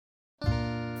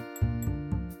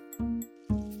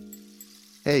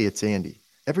Hey, it's Andy.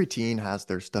 Every teen has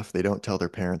their stuff they don't tell their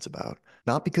parents about,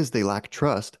 not because they lack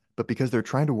trust, but because they're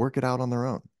trying to work it out on their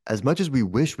own. As much as we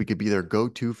wish we could be their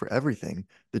go-to for everything,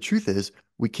 the truth is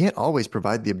we can't always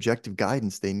provide the objective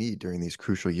guidance they need during these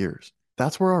crucial years.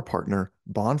 That's where our partner,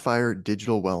 Bonfire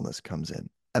Digital Wellness, comes in.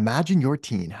 Imagine your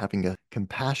teen having a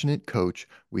compassionate coach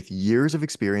with years of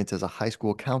experience as a high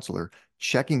school counselor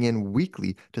checking in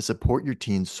weekly to support your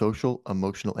teen's social,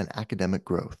 emotional, and academic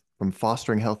growth, from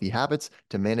fostering healthy habits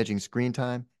to managing screen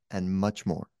time and much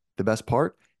more. The best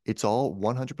part? It's all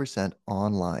 100%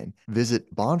 online.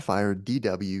 Visit Bonfire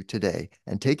DW today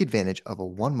and take advantage of a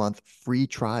 1 month free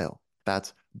trial.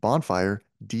 That's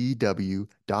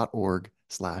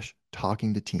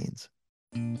bonfiredw.org/talking to teens.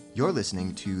 You're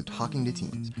listening to Talking to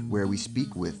Teens, where we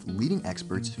speak with leading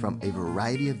experts from a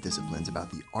variety of disciplines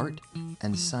about the art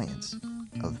and science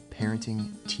of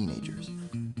parenting teenagers.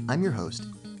 I'm your host,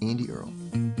 Andy Earle.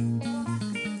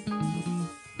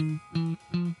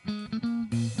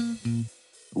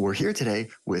 We're here today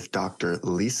with Dr.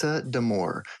 Lisa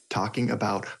Damour talking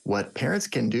about what parents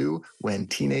can do when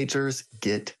teenagers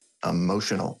get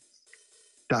emotional.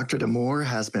 Dr. Damour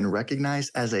has been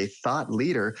recognized as a thought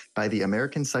leader by the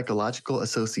American Psychological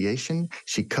Association.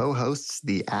 She co-hosts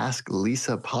the Ask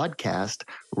Lisa podcast,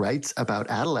 writes about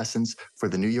adolescence for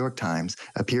the New York Times,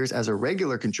 appears as a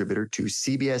regular contributor to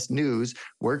CBS News,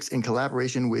 works in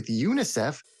collaboration with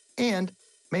UNICEF, and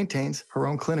maintains her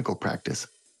own clinical practice.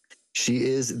 She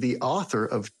is the author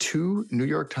of 2 New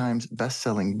York Times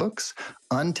best-selling books,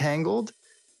 Untangled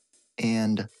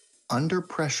and Under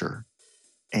Pressure.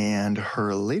 And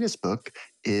her latest book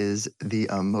is The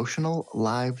Emotional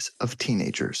Lives of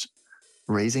Teenagers,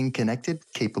 Raising Connected,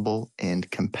 Capable, and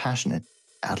Compassionate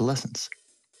Adolescents.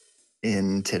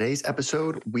 In today's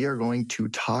episode, we are going to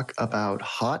talk about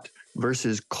hot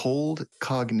versus cold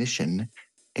cognition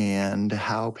and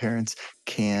how parents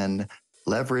can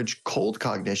leverage cold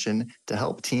cognition to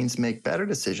help teens make better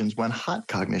decisions when hot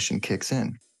cognition kicks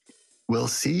in. We'll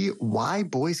see why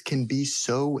boys can be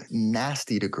so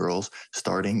nasty to girls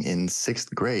starting in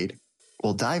 6th grade.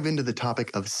 We'll dive into the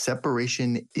topic of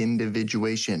separation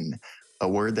individuation, a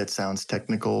word that sounds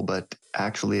technical but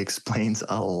actually explains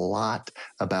a lot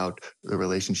about the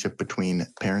relationship between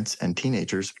parents and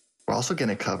teenagers. We're also going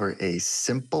to cover a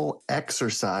simple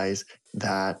exercise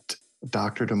that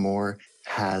Dr. Damour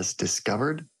has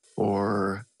discovered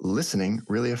or listening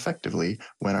really effectively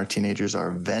when our teenagers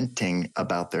are venting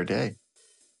about their day.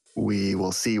 We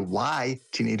will see why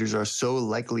teenagers are so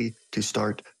likely to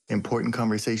start important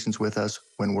conversations with us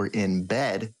when we're in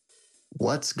bed,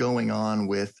 what's going on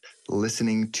with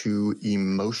listening to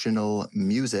emotional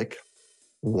music,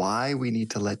 why we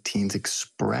need to let teens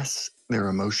express their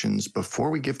emotions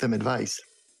before we give them advice,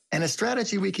 and a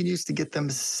strategy we can use to get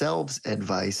themselves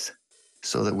advice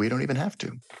so that we don't even have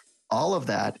to. All of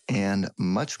that and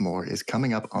much more is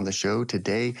coming up on the show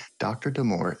today. Dr.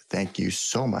 Damour, thank you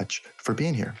so much for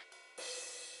being here.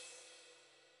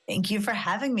 Thank you for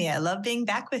having me. I love being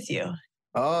back with you.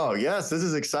 Oh, yes, this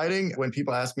is exciting. When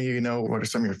people ask me, what are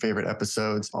some of your favorite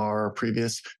episodes? Our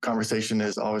previous conversation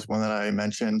is always one that I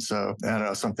mentioned. So I don't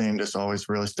know, something just always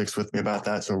really sticks with me about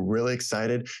that. So really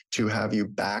excited to have you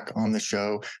back on the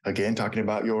show again, talking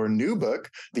about your new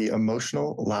book, The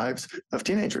Emotional Lives of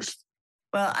Teenagers.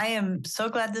 Well, I am so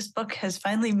glad this book has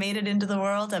finally made it into the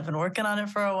world. I've been working on it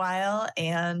for a while,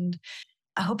 and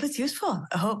I hope it's useful.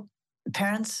 I hope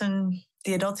parents and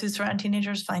the adults who surround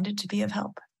teenagers find it to be of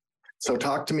help. So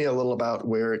talk to me a little about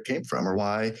where it came from, or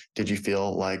why did you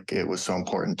feel like it was so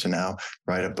important to now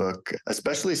write a book,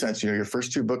 especially since, your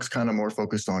first 2 books kind of more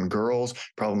focused on girls,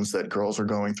 problems that girls are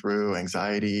going through,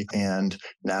 anxiety. And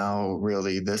now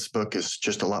really this book is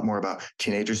just a lot more about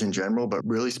teenagers in general, but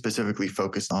really specifically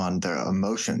focused on their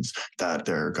emotions that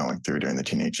they're going through during the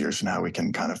teenage years and how we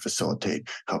can kind of facilitate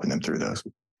helping them through those.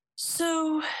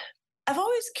 So I've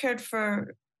always cared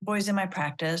for boys in my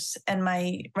practice, and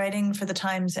my writing for the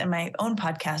Times and my own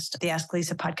podcast, the Ask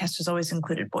Lisa podcast, has always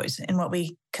included boys in what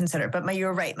we consider. But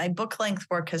you're right, my book length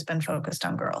work has been focused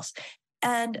on girls.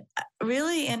 And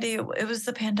really, Andy, it was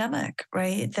the pandemic,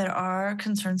 right? There are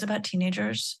concerns about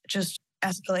teenagers just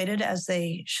escalated as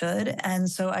they should. And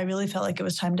so I really felt like it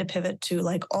was time to pivot to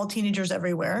like all teenagers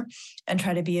everywhere and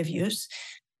try to be of use.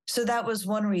 So that was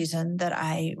one reason that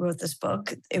I wrote this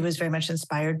book. It was very much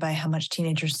inspired by how much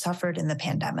teenagers suffered in the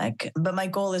pandemic. But my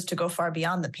goal is to go far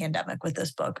beyond the pandemic with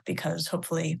this book, because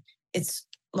hopefully it's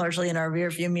largely in our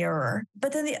rearview mirror.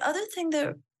 But then the other thing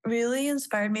that really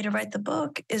inspired me to write the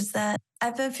book is that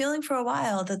I've been feeling for a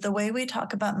while that the way we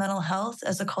talk about mental health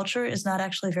as a culture is not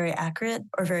actually very accurate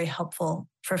or very helpful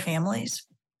for families.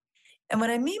 And what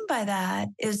I mean by that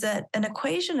is that an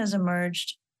equation has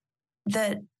emerged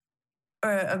that,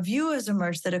 or a view has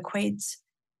emerged that equates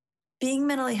being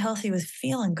mentally healthy with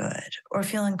feeling good or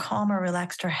feeling calm or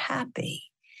relaxed or happy.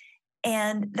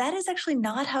 And that is actually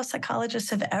not how psychologists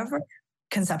have ever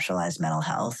conceptualized mental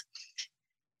health.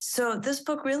 So this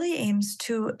book really aims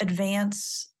to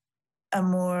advance a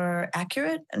more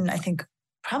accurate and I think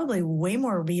probably way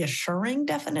more reassuring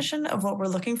definition of what we're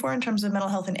looking for in terms of mental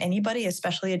health in anybody,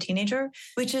 especially a teenager,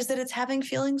 which is that it's having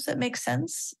feelings that make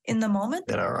sense in the moment.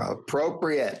 That are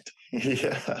appropriate.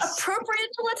 Yes. Appropriate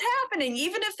to what's happening,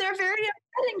 even if they're very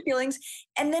upsetting feelings,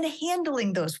 and then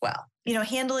handling those well,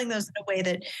 handling those in a way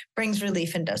that brings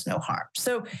relief and does no harm.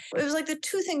 So it was like the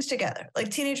two things together.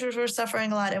 Like teenagers were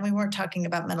suffering a lot and we weren't talking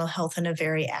about mental health in a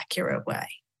very accurate way.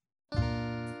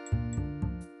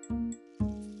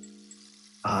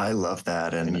 I love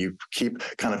that. And you keep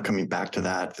kind of coming back to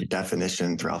that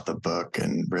definition throughout the book.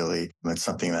 And really, it's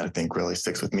something that I think really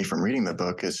sticks with me from reading the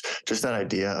book is just that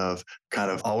idea of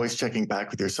kind of always checking back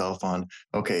with yourself on,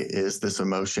 okay, is this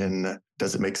emotion,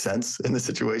 does it make sense in the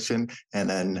situation? And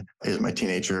then is my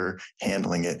teenager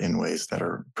handling it in ways that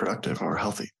are productive or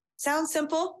healthy? Sounds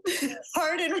simple,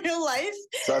 hard in real life.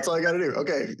 So that's all I got to do.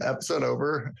 Okay, episode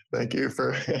over. Thank you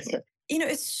for...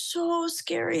 It's so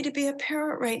scary to be a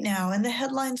parent right now. And the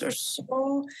headlines are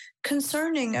so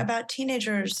concerning about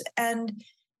teenagers. And,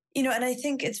 and I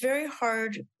think it's very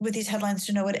hard with these headlines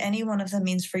to know what any one of them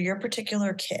means for your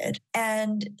particular kid.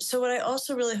 And so what I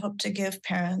also really hope to give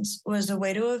parents was a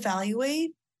way to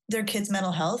evaluate their kids'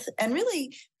 mental health and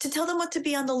really to tell them what to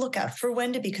be on the lookout for,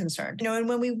 when to be concerned. And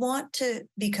when we want to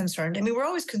be concerned, we're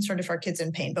always concerned if our kid's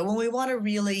in pain, but when we want to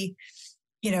really,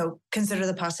 consider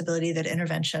the possibility that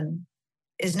intervention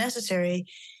is necessary,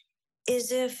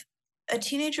 is if a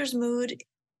teenager's mood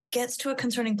gets to a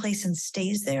concerning place and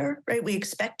stays there, right? We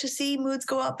expect to see moods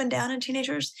go up and down in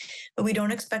teenagers, but we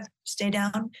don't expect them to stay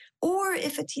down. Or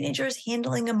if a teenager is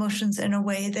handling emotions in a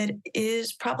way that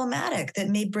is problematic, that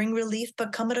may bring relief,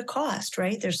 but come at a cost,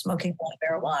 right? They're smoking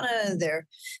marijuana, they're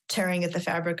tearing at the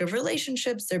fabric of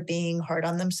relationships, they're being hard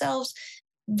on themselves.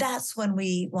 That's when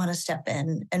we want to step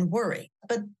in and worry.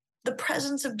 But the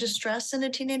presence of distress in a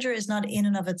teenager is not in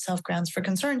and of itself grounds for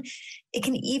concern. It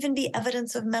can even be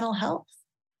evidence of mental health.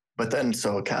 But then,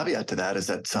 so a caveat to that is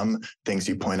that some things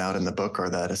you point out in the book are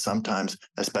that sometimes,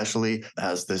 especially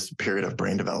as this period of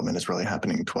brain development is really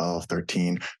happening 12,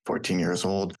 13, 14 years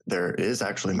old, there is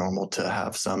actually normal to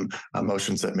have some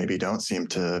emotions that maybe don't seem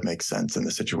to make sense in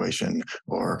the situation,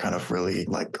 or kind of really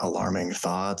like alarming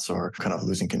thoughts, or kind of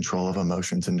losing control of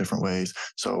emotions in different ways.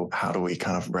 So how do we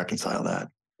kind of reconcile that?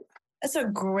 That's a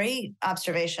great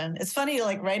observation. It's funny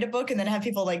to write a book and then have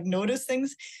people notice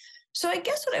things. So I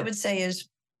guess what I would say is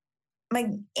my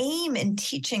aim in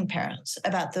teaching parents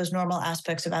about those normal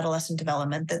aspects of adolescent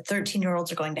development, that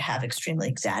 13-year-olds are going to have extremely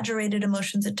exaggerated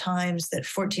emotions at times, that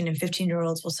 14 and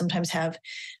 15-year-olds will sometimes have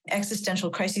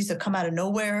existential crises that come out of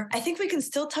nowhere. I think we can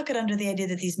still tuck it under the idea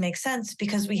that these make sense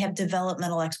because we have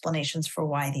developmental explanations for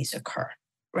why these occur,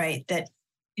 right? That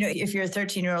if your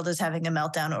 13-year-old is having a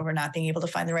meltdown over not being able to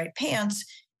find the right pants,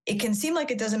 it can seem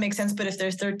like it doesn't make sense. But if they're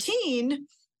 13,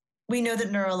 we know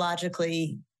that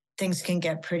neurologically things can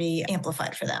get pretty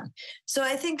amplified for them. So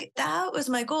I think that was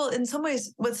my goal. In some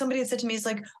ways, what somebody had said to me is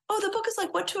oh, the book is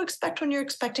what to expect when you're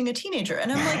expecting a teenager.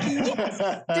 And I'm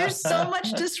yes, there's so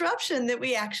much disruption that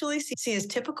we actually see as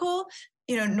typical,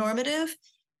 normative.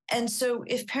 And so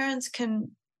if parents can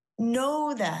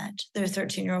know that their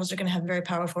 13-year-olds are going to have very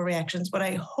powerful reactions, what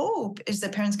I hope is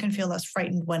that parents can feel less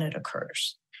frightened when it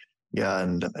occurs. Yeah,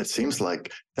 and it seems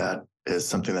like that is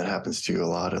something that happens to you a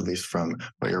lot, at least from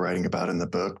what you're writing about in the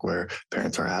book, where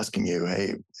parents are asking you,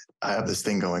 hey, I have this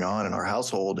thing going on in our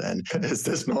household, and is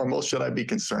this normal? Should I be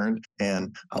concerned?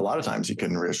 And a lot of times you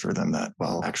can reassure them that,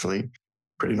 well, actually,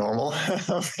 pretty normal.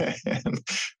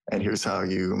 and here's how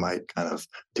you might kind of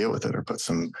deal with it or put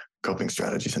some coping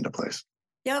strategies into place.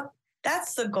 Yep,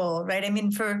 that's the goal,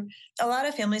 right? For a lot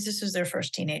of families, this is their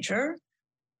first teenager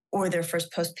or their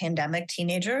first post-pandemic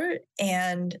teenager.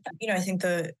 And, I think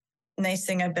the nice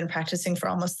thing, I've been practicing for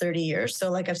almost 30 years.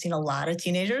 So I've seen a lot of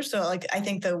teenagers. So I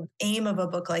think the aim of a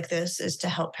book like this is to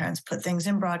help parents put things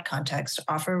in broad context,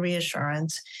 offer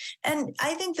reassurance. And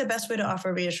I think the best way to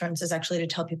offer reassurance is actually to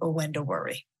tell people when to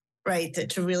worry, right?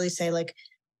 To really say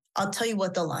I'll tell you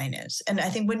what the line is. And I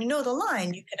think when you know the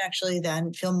line, you can actually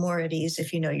then feel more at ease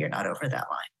if you know you're not over that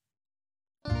line.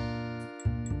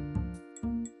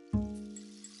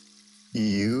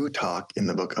 You talk in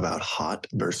the book about hot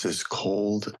versus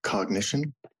cold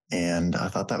cognition. And I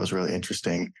thought that was really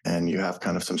interesting. And you have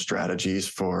kind of some strategies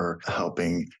for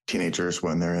helping teenagers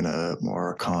when they're in a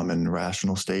more calm and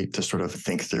rational state to sort of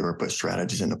think through or put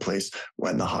strategies into place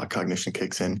when the hot cognition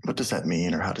kicks in. What does that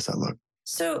mean, or how does that look?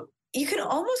 So you can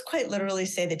almost quite literally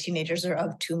say that teenagers are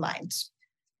of two minds.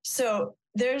 So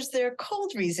there's their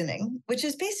cold reasoning, which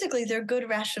is basically their good,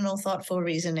 rational, thoughtful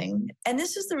reasoning. And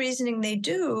this is the reasoning they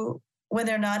do when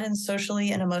they're not in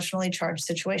socially and emotionally charged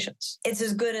situations. It's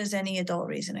as good as any adult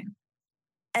reasoning.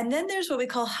 And then there's what we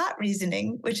call hot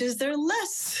reasoning, which is their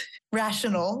less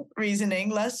rational reasoning,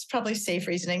 less probably safe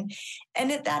reasoning. And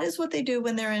that is what they do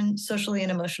when they're in socially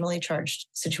and emotionally charged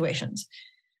situations.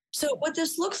 So what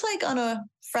this looks like on a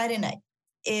Friday night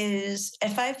is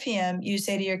at 5 p.m., you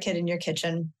say to your kid in your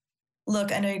kitchen,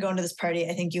 look, I know you're going to this party.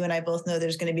 I think you and I both know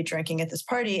there's going to be drinking at this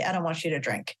party. I don't want you to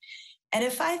drink. And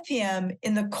at 5 p.m.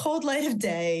 in the cold light of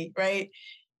day, right,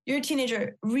 your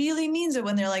teenager really means it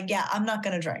when they're like, yeah, I'm not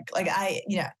going to drink. Like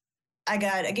I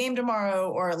got a game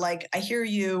tomorrow, or like, I hear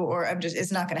you, or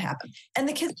it's not going to happen. And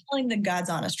the kid's telling the God's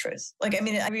honest truth. Like, I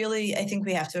mean, I think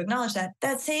we have to acknowledge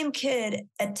that same kid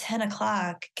at 10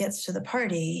 o'clock gets to the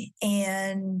party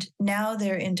and now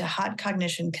they're into hot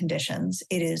cognition conditions.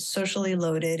 It is socially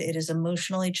loaded. It is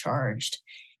emotionally charged.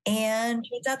 And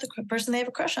it turns out the person they have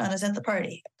a crush on is at the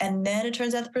party. And then it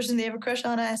turns out the person they have a crush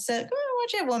on, I said, why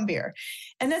don't you have one beer?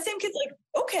 And that same kid's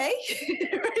like, okay.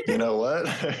 You know what?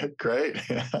 Great.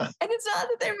 Yeah. And it's not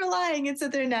that they're lying. It's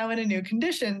that they're now in a new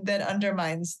condition that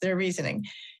undermines their reasoning.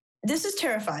 This is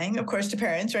terrifying, of course, to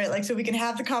parents, right? Like, so we can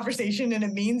have the conversation and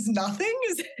it means nothing,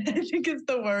 I think is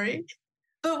the worry.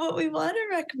 But what we want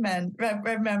to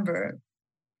remember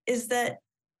is that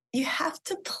you have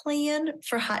to plan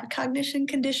for hot cognition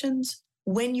conditions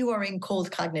when you are in cold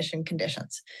cognition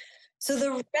conditions. So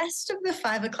the rest of the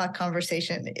 5 o'clock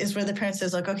conversation is where the parent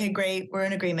says, like, okay, great, we're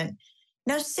in agreement.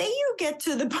 Now, say you get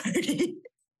to the party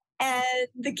and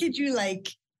the kid you like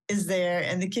is there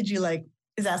and the kid you like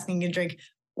is asking you to drink.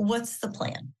 What's the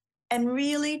plan? And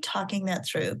really talking that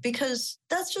through, because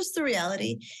that's just the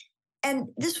reality. And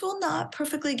this will not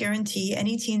perfectly guarantee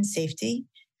any teen's safety.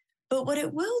 But what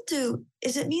it will do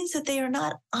is it means that they are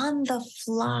not on the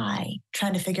fly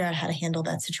trying to figure out how to handle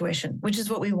that situation, which is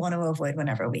what we want to avoid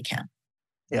whenever we can.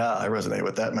 Yeah, I resonate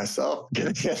with that myself,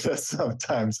 getting into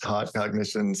sometimes hot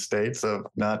cognition states of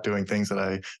not doing things that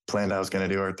I planned I was going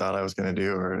to do or thought I was going to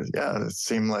do, or it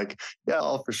seemed like,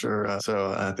 all for sure.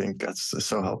 So I think that's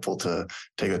so helpful to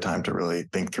take the time to really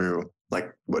think through, like,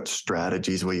 what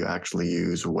strategies will you actually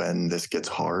use when this gets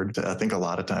hard? I think a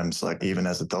lot of times, like, even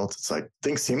as adults, it's like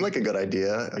things seem like a good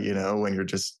idea, when you're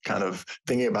just kind of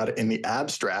thinking about it in the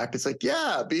abstract. It's like,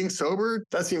 being sober,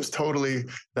 that seems totally,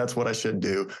 that's what I should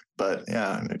do. But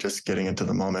just getting into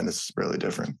the moment is really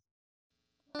different.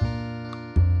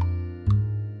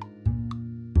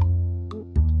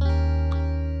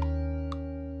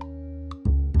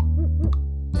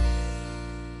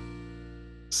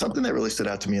 Something that really stood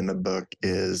out to me in the book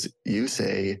is you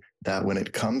say that when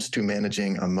it comes to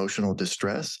managing emotional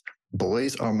distress,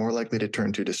 boys are more likely to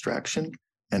turn to distraction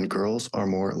and girls are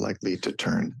more likely to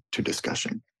turn to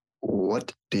discussion.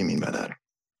 What do you mean by that?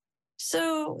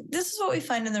 So this is what we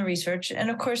find in the research.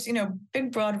 And of course,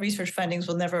 big, broad research findings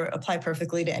will never apply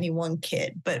perfectly to any one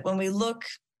kid. But when we look,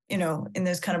 in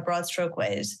those kind of broad stroke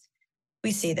ways,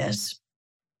 we see this.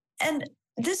 And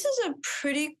this is a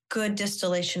pretty good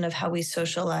distillation of how we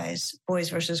socialize boys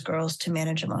versus girls to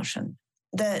manage emotion.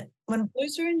 That when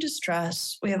boys are in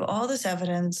distress, we have all this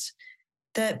evidence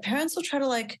that parents will try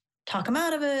to talk them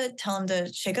out of it, tell them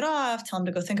to shake it off, tell them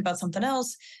to go think about something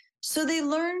else. So they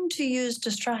learn to use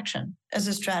distraction as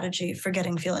a strategy for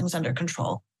getting feelings under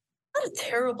control. Not a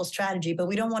terrible strategy, but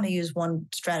we don't want to use one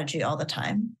strategy all the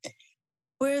time.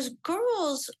 Whereas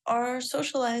girls are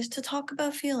socialized to talk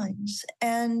about feelings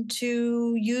and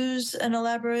to use an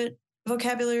elaborate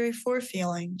vocabulary for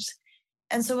feelings.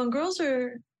 And so when girls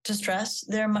are distressed,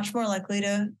 they're much more likely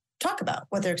to talk about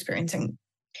what they're experiencing.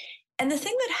 And the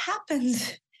thing that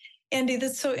happens, Andy,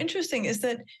 that's so interesting is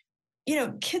that,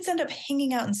 kids end up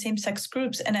hanging out in same-sex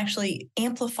groups and actually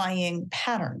amplifying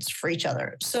patterns for each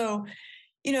other. So,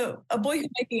 a boy who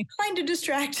might be inclined to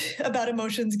distract about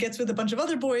emotions gets with a bunch of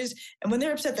other boys, and when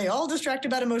they're upset, they all distract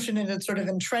about emotion, and it sort of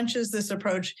entrenches this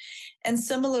approach. And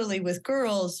similarly with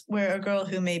girls, where a girl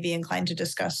who may be inclined to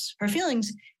discuss her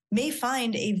feelings may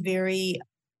find a very,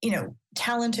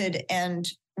 talented and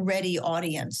ready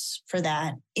audience for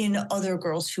that in other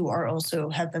girls who are also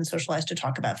have been socialized to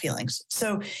talk about feelings.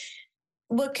 So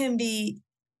what can be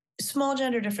small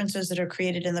gender differences that are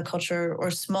created in the culture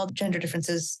or small gender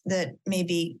differences that may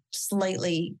be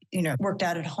slightly, worked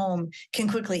out at home can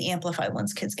quickly amplify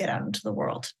once kids get out into the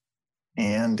world.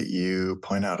 And you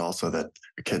point out also that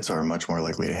kids are much more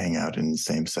likely to hang out in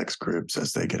same sex groups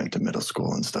as they get into middle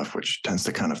school and stuff, which tends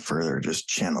to kind of further just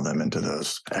channel them into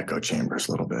those echo chambers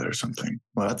a little bit or something.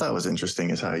 What I thought was interesting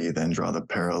is how you then draw the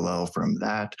parallel from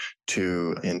that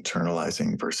to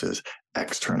internalizing versus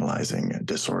externalizing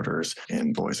disorders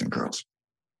in boys and girls.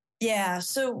 Yeah.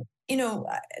 So,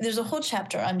 there's a whole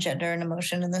chapter on gender and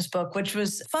emotion in this book, which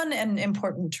was fun and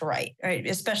important to write, right?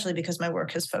 Especially because my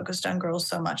work has focused on girls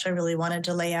so much. I really wanted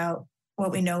to lay out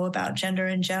what we know about gender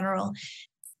in general.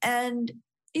 And,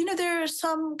 there are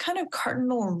some kind of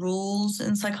cardinal rules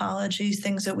in psychology,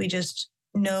 things that we just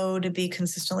know to be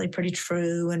consistently pretty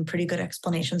true and pretty good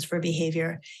explanations for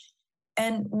behavior.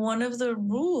 And one of the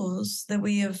rules that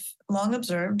we have long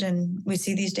observed, and we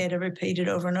see these data repeated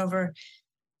over and over,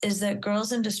 is that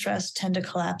girls in distress tend to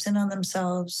collapse in on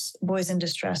themselves. Boys in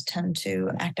distress tend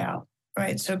to act out,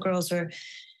 right? So girls who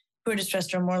are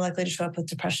distressed are more likely to show up with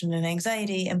depression and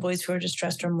anxiety, and boys who are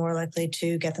distressed are more likely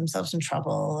to get themselves in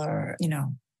trouble or,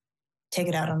 take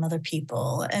it out on other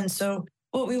people. And so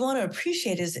what we want to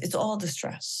appreciate is it's all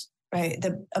distress, right?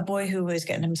 A boy who is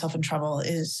getting himself in trouble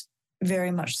is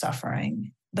very much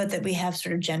suffering, but that we have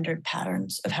sort of gendered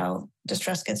patterns of how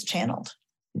distress gets channeled.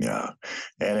 Yeah.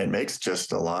 And it makes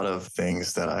just a lot of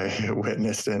things that I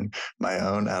witnessed in my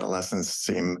own adolescence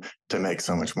seem to make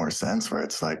so much more sense, where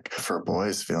it's like for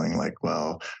boys feeling like,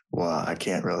 well, I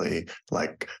can't really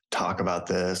like talk about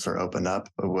this or open up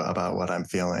about what I'm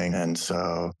feeling. And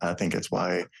so I think it's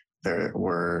why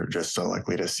we're just so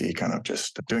likely to see kind of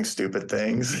just doing stupid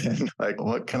things and like,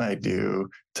 what can I do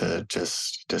to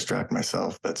just distract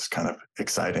myself that's kind of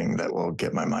exciting that will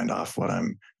get my mind off what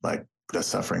I'm like, the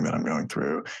suffering that I'm going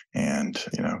through. And,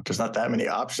 there's not that many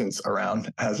options around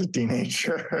as a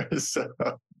teenager. So,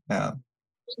 yeah.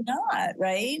 Not,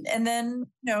 right? And then,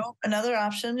 another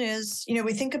option is,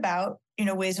 we think about,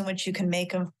 ways in which you can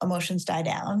make emotions die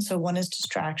down. So one is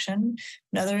distraction.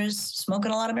 Another is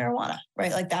smoking a lot of marijuana,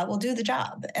 right? Like that will do the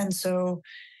job. And so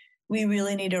we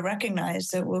really need to recognize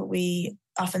that what we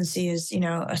often see as,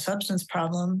 a substance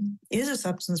problem is a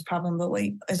substance problem, but what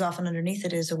is often underneath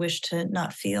it is a wish to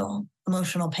not feel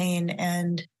emotional pain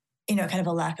and, kind of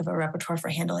a lack of a repertoire for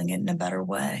handling it in a better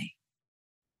way.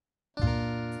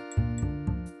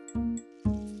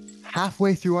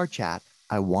 Halfway through our chat,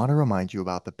 I want to remind you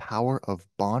about the power of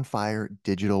Bonfire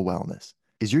Digital Wellness.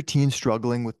 Is your teen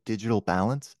struggling with digital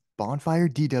balance? Bonfire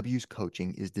DW's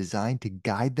coaching is designed to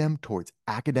guide them towards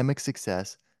academic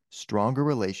success, stronger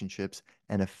relationships,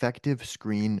 and effective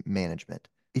screen management.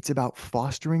 It's about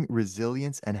fostering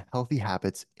resilience and healthy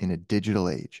habits in a digital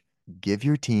age. Give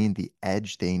your teen the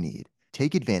edge they need.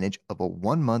 Take advantage of a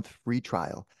 1-month free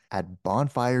trial at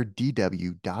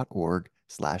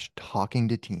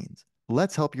bonfiredw.org/talking-to-teens.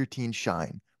 Let's help your teen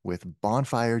shine with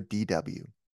Bonfire DW.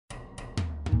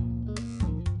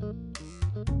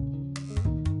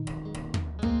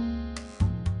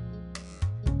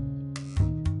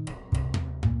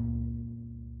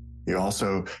 You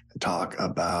also talk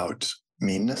about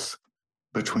meanness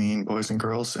between boys and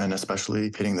girls, and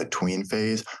especially hitting the tween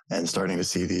phase and starting to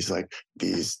see these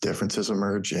differences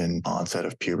emerge in onset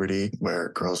of puberty, where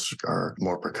girls are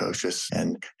more precocious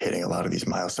and hitting a lot of these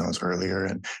milestones earlier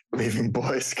and leaving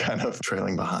boys kind of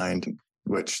trailing behind,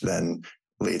 which then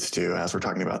leads to, as we're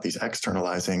talking about these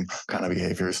externalizing kind of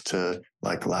behaviors, to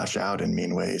like lash out in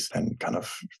mean ways and kind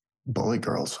of bully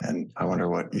girls. And I wonder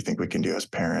what you think we can do as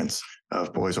parents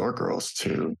of boys or girls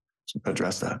to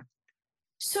address that.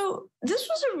 So this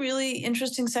was a really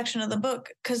interesting section of the book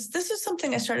because this is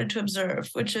something I started to observe,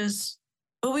 which is,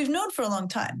 well, we've known for a long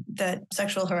time that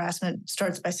sexual harassment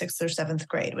starts by 6th or 7th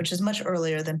grade, which is much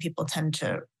earlier than people tend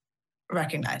to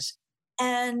recognize.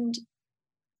 And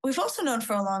we've also known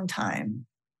for a long time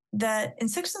that in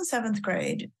 6th and 7th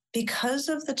grade, because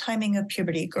of the timing of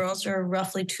puberty, girls are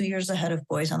roughly 2 years ahead of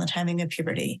boys on the timing of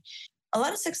puberty. A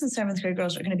lot of 6th and 7th grade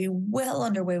girls are going to be well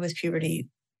underway with puberty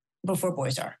before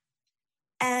boys are.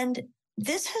 And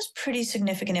this has pretty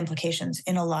significant implications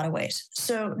in a lot of ways.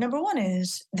 So number one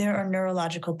is there are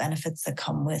neurological benefits that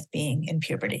come with being in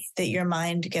puberty, that your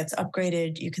mind gets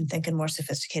upgraded, you can think in more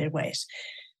sophisticated ways.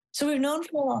 So we've known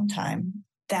for a long time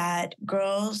that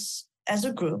girls as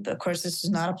a group, of course, this does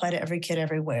not apply to every kid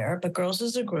everywhere, but girls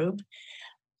as a group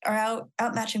are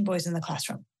outmatching boys in the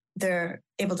classroom. They're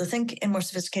able to think in more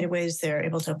sophisticated ways. They're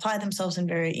able to apply themselves in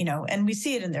very, and we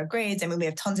see it in their grades. I mean, we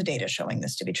have tons of data showing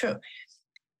this to be true.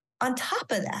 On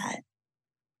top of that,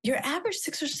 your average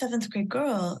 6th or 7th grade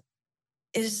girl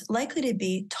is likely to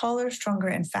be taller, stronger,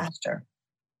 and faster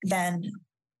than.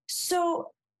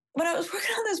 So when I was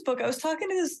working on this book, I was talking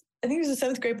to this, I think he was a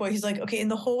 7th grade boy. He's like, okay, in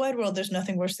the whole wide world, there's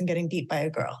nothing worse than getting beat by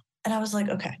a girl. And I was like,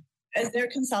 okay, as they're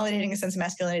consolidating a sense of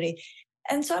masculinity.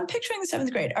 And so I'm picturing the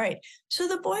 7th grade. All right. So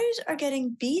the boys are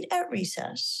getting beat at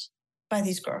recess by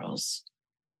these girls.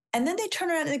 And then they turn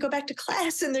around and they go back to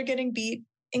class and they're getting beat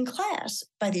in class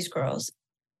by these girls.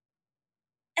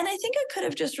 And I think I could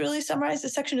have just really summarized the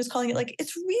section as calling it like,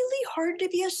 it's really hard to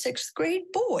be a 6th grade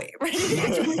boy, right?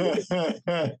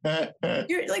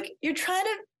 You're trying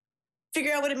to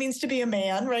figure out what it means to be a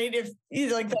man, right? If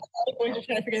you like, the boys are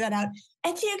trying to figure that out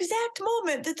at the exact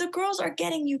moment that the girls are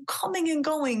getting you coming and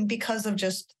going because of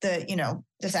just the,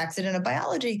 this accident of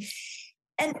biology.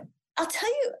 And I'll tell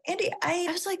you, Andy, I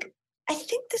was like, I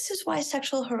think this is why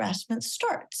sexual harassment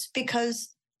starts,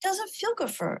 because it doesn't feel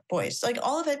good for boys. Like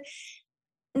all of it,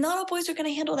 not all boys are going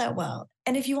to handle that well.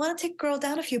 And if you want to take a girl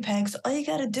down a few pegs, all you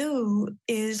got to do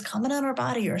is comment on her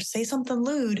body or say something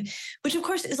lewd, which of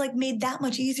course is like made that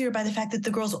much easier by the fact that the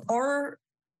girls are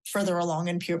further along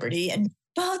in puberty.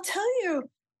 But I'll tell you,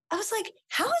 I was like,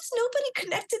 how has nobody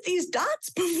connected these dots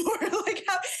before?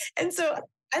 And so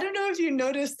I don't know if you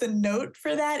noticed the note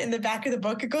for that in the back of the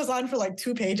book. It goes on for like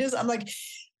 2 pages. I'm like,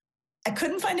 I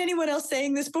couldn't find anyone else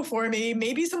saying this before me.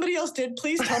 Maybe somebody else did.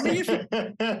 Please tell me if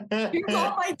here's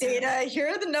all my data. Here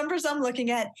are the numbers I'm looking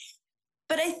at.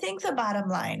 But I think the bottom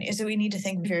line is that we need to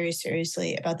think very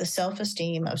seriously about the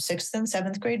self-esteem of 6th and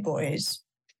 7th grade boys,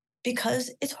 because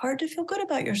it's hard to feel good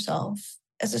about yourself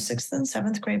as a 6th and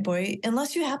 7th grade boy,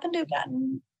 unless you happen to have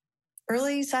gotten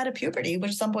early side of puberty,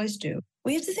 which some boys do.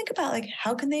 We have to think about like,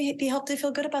 how can they be helped to feel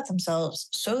good about themselves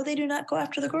so they do not go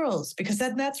after the girls, because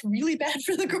then that's really bad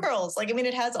for the girls.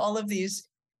 It has all of these,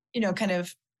 kind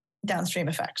of downstream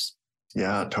effects.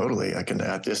 Yeah, totally. I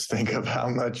just think of how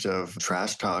much of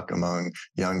trash talk among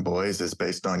young boys is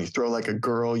based on you throw like a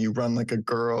girl, you run like a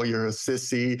girl, you're a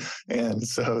sissy. And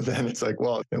so then it's like,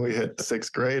 well, then we hit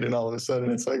 6th grade and all of a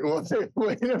sudden it's like, well,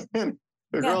 wait a minute.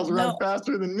 The girls run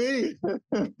faster than me.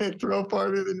 They throw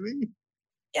farther than me.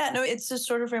 Yeah, no, it's just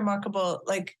sort of remarkable.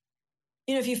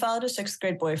 If you followed a 6th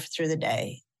grade boy through the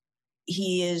day,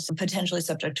 he is potentially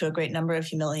subject to a great number of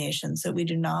humiliations that we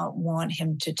do not want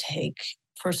him to take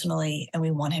personally, and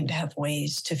we want him to have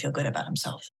ways to feel good about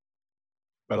himself.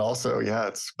 But also,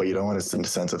 but you don't want his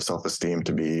sense of self-esteem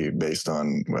to be based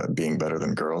on being better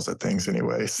than girls at things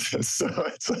anyways. So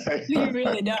it's like... You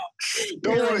really don't.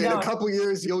 Don't worry, in a couple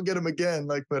years, you'll get him again.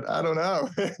 But I don't know.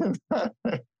 But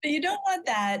you don't want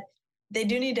that. They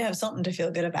do need to have something to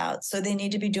feel good about. So they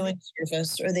need to be doing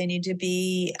service, or they need to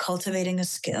be cultivating a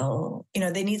skill.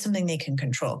 They need something they can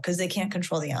control, because they can't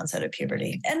control the onset of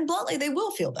puberty. And bluntly, they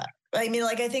will feel better. I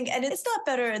think, and it's not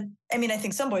better. I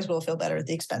think some boys will feel better at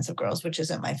the expense of girls, which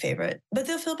isn't my favorite, but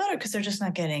they'll feel better because they're just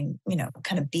not getting,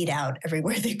 kind of beat out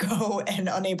everywhere they go and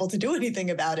unable to do anything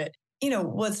about it.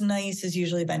 What's nice is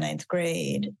usually by 9th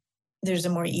grade, there's a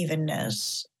more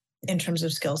evenness in terms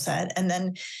of skill set. And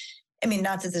then,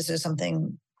 not that this is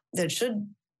something that should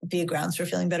be a grounds for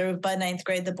feeling better, but by 9th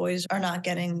grade, the boys are not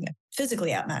getting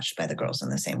physically outmatched by the girls in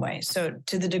the same way. So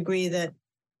to the degree that,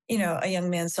 a young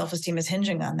man's self-esteem is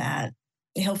hinging on that,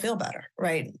 he'll feel better,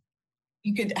 right?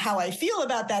 How I feel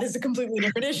about that is a completely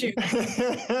different issue.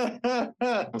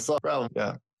 Problem,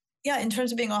 yeah. Yeah, in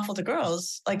terms of being awful to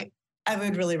girls, I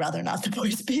would really rather not the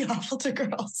boys be awful to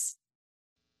girls.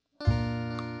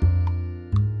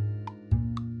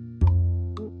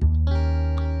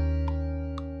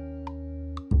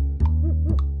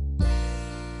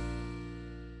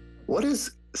 What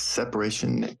is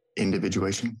separation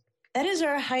individuation? That is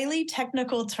our highly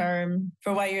technical term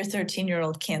for why your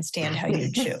 13-year-old can't stand how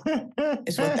you chew,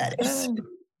 is what that is.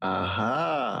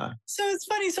 Aha. So it's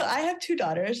funny. So I have 2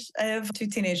 daughters. I have 2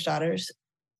 teenage daughters.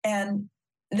 And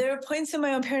there are points in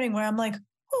my own parenting where I'm like,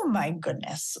 oh my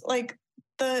goodness,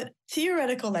 the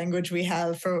theoretical language we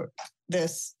have for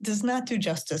this does not do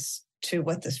justice to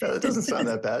what this really is. It doesn't sound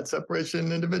that bad.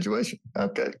 Separation individuation.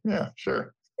 Okay. Yeah,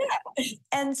 sure. Yeah.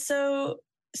 And so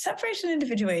separation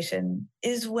individuation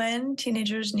is when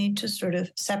teenagers need to sort of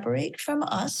separate from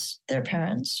us, their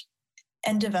parents,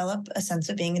 and develop a sense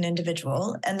of being an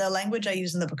individual. And the language I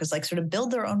use in the book is sort of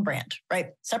build their own brand,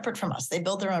 right? Separate from us, they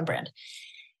build their own brand.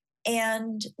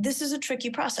 And this is a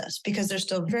tricky process because they're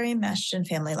still very meshed in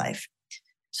family life.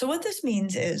 So what this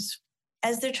means is,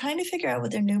 as they're trying to figure out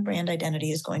what their new brand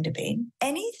identity is going to be,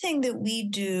 anything that we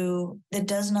do that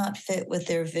does not fit with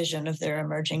their vision of their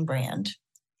emerging brand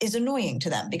is annoying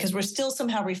to them because we're still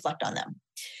somehow reflect on them.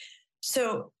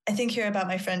 So I think here about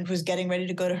my friend who's getting ready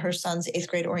to go to her son's 8th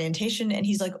grade orientation. And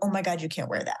he's like, oh my God, you can't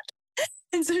wear that.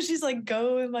 And so she's like,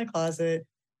 go in my closet,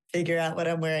 figure out what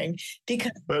I'm wearing.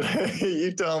 But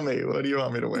you tell me, what do you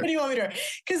want me to wear? What do you want me to wear?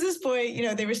 Because this boy,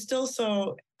 they were still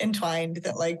so entwined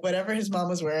that whatever his mom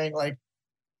was wearing,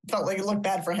 felt like it looked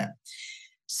bad for him.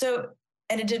 So,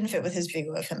 and it didn't fit with his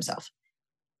view of himself.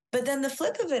 But then the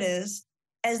flip of it is,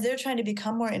 as they're trying to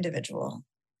become more individual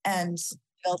and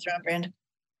develop their own brand,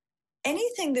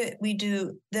 anything that we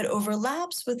do that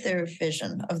overlaps with their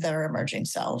vision of their emerging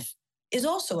self is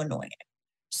also annoying.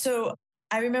 So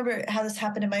I remember how this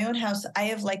happened in my own house. I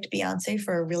have liked Beyonce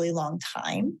for a really long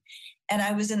time. And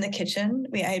I was in the kitchen.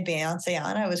 I had Beyonce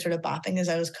on. I was sort of bopping as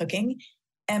I was cooking.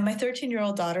 And my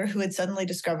 13-year-old daughter, who had suddenly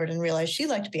discovered and realized she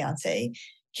liked Beyonce,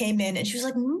 came in and she was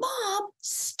like, "Mom,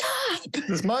 stop."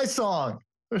 It's my song.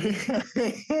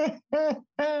 The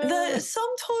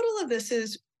sum total of this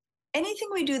is anything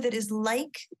we do that is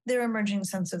like their emerging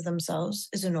sense of themselves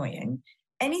is annoying.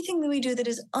 Anything that we do that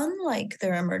is unlike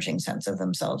their emerging sense of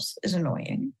themselves is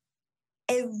annoying.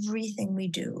 Everything we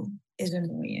do is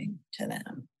annoying to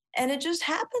them. And it just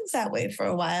happens that way for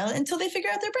a while until they figure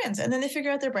out their brands. And then they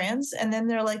figure out their brands and then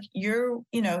they're like, your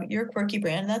quirky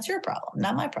brand, that's your problem,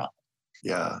 not my problem.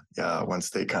 Yeah. Once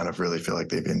they kind of really feel like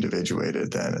they've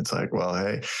individuated, then it's like, well,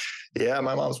 hey, yeah,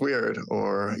 my mom's weird.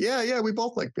 Or yeah, we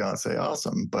both like Beyonce.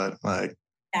 Awesome. But like,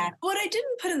 what I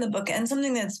didn't put in the book, and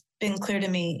something that's been clear to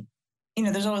me,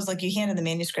 there's always like you hand in the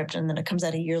manuscript and then it comes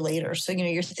out a year later. So,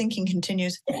 your thinking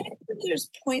continues. There's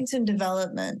points in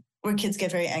development where kids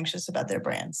get very anxious about their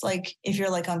brands, like if you're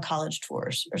like on college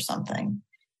tours or something.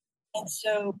 And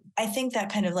so I think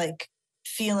that kind of like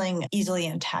feeling easily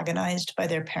antagonized by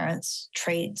their parents'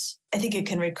 traits, I think it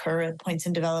can recur at points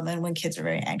in development when kids are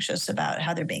very anxious about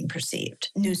how they're being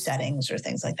perceived, new settings or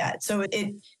things like that. So I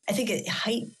think it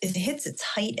hits its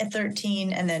height at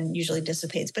 13 and then usually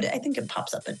dissipates, but I think it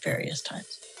pops up at various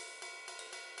times.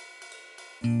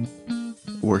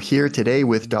 We're here today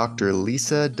with Dr.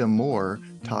 Lisa Damour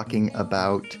talking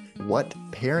about what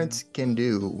parents can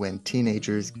do when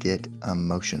teenagers get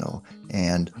emotional.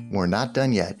 And we're not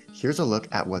done yet. Here's a look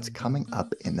at what's coming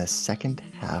up in the second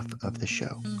half of the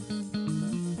show.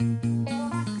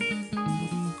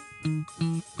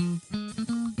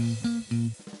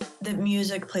 The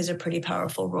music plays a pretty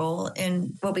powerful role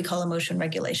in what we call emotion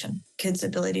regulation, kids'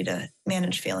 ability to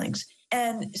manage feelings.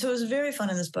 And so it was very fun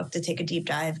in this book to take a deep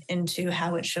dive into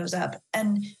how it shows up.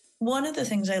 And one of the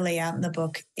things I lay out in the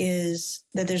book is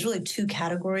that there's really two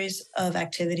categories of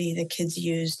activity that kids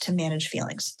use to manage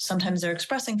feelings. Sometimes they're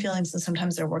expressing feelings and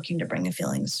sometimes they're working to bring the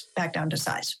feelings back down to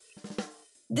size.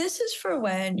 This is for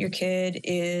when your kid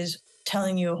is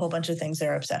telling you a whole bunch of things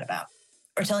they're upset about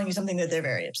or telling you something that they're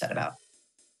very upset about.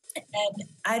 And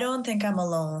I don't think I'm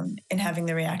alone in having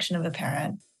the reaction of a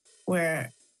parent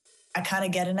where I kind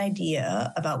of get an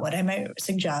idea about what I might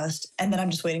suggest, and then I'm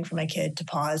just waiting for my kid to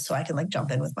pause so I can like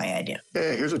jump in with my idea.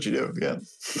 Hey, here's what you do. Yeah.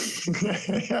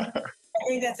 I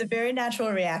think that's a very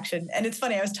natural reaction. And it's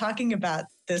funny, I was talking about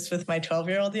this with my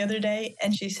 12-year-old the other day,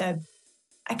 and she said,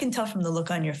 "I can tell from the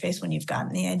look on your face when you've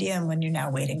gotten the idea and when you're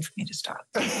now waiting for me to stop."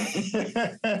 I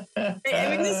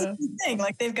mean, this is the thing.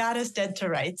 Like, they've got us dead to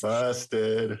rights.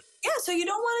 Busted. Yeah, so you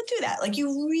don't want to do that. Like,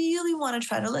 you really want to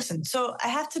try to listen. So I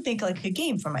have to make like a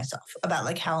game for myself about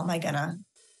like, how am I going to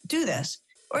do this?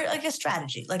 Or like a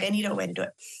strategy. Like, I need a way to do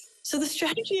it. So the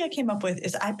strategy I came up with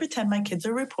is I pretend my kid's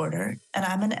a reporter and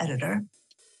I'm an editor,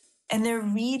 and they're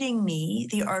reading me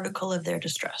the article of their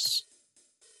distress.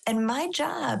 And my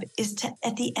job is to,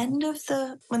 at the end of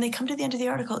when they come to the end of the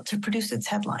article, to produce its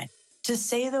headline, to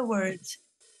say the words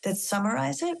that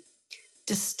summarize it,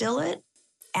 distill it,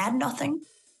 add nothing,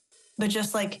 but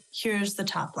just like, here's the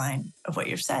top line of what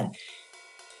you've said.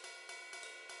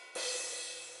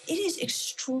 It is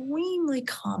extremely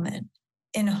common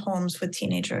in homes with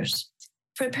teenagers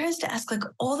for parents to ask like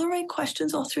all the right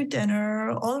questions all through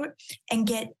dinner, and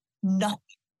get nothing.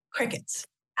 Crickets,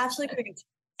 absolutely crickets.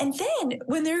 And then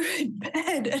when they're in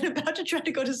bed and about to try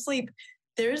to go to sleep,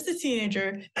 there's the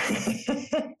teenager.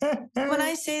 When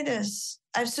I say this,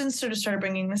 I've since sort of started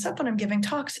bringing this up when I'm giving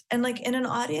talks, and like in an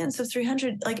audience of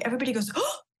 300, like everybody goes,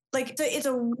 "Oh!" Like it's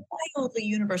a wildly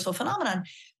universal phenomenon.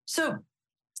 So,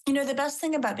 the best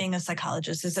thing about being a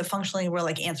psychologist is that functionally we're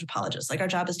like anthropologists. Like, our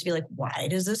job is to be like, why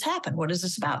does this happen? What is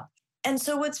this about? And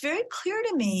so what's very clear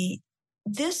to me,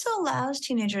 this allows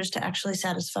teenagers to actually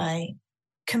satisfy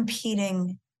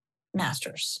competing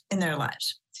masters in their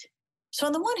lives. So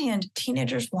on the one hand,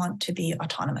 teenagers want to be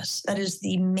autonomous. That is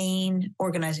the main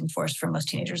organizing force for most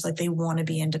teenagers. Like, they want to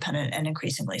be independent, and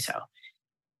increasingly so.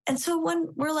 And so when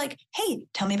we're like, "Hey,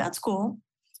 tell me about school,"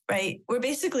 right? We're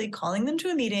basically calling them to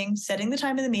a meeting, setting the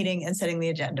time of the meeting, and setting the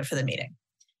agenda for the meeting.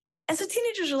 And so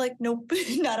teenagers are like, "Nope,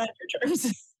 not on your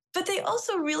terms." But they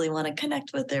also really want to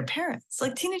connect with their parents.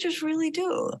 Like, teenagers really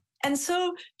do. And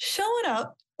so showing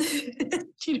up,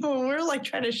 when we're like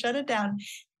trying to shut it down,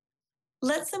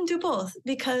 lets them do both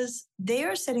because they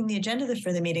are setting the agenda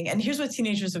for the meeting. And here's what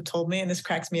teenagers have told me, and this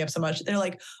cracks me up so much. They're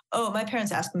like, oh, my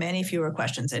parents ask many fewer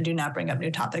questions and do not bring up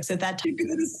new topics at that time.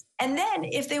 And then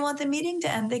if they want the meeting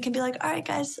to end, they can be like, all right,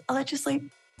 guys, I'll let you sleep.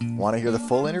 Want to hear the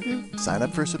full interview? Sign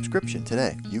up for a subscription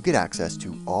today. You get access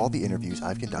to all the interviews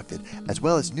I've conducted, as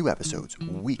well as new episodes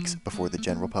weeks before the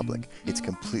general public. It's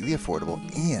completely affordable,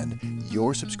 and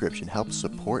your subscription helps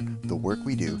support the work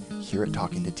we do here at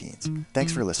Talking to Teens.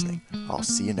 Thanks for listening. I'll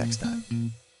see you next time.